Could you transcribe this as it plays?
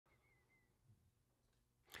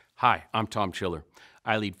Hi, I'm Tom Chiller.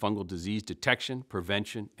 I lead fungal disease detection,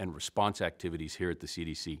 prevention, and response activities here at the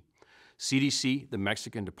CDC. CDC, the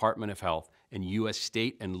Mexican Department of Health, and U.S.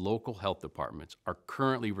 state and local health departments are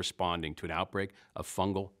currently responding to an outbreak of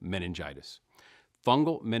fungal meningitis.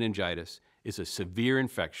 Fungal meningitis is a severe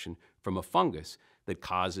infection from a fungus that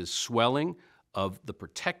causes swelling of the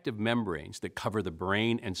protective membranes that cover the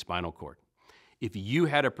brain and spinal cord. If you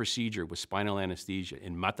had a procedure with spinal anesthesia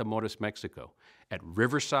in Matamoros, Mexico, at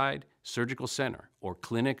Riverside Surgical Center or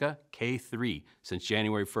Clinica K3 since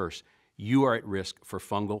January 1st, you are at risk for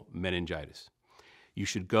fungal meningitis. You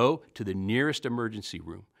should go to the nearest emergency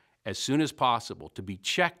room as soon as possible to be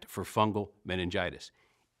checked for fungal meningitis,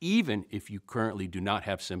 even if you currently do not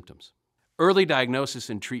have symptoms. Early diagnosis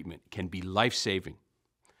and treatment can be life-saving.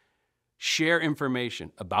 Share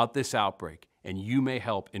information about this outbreak and you may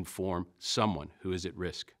help inform someone who is at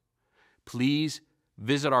risk. Please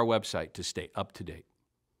visit our website to stay up to date.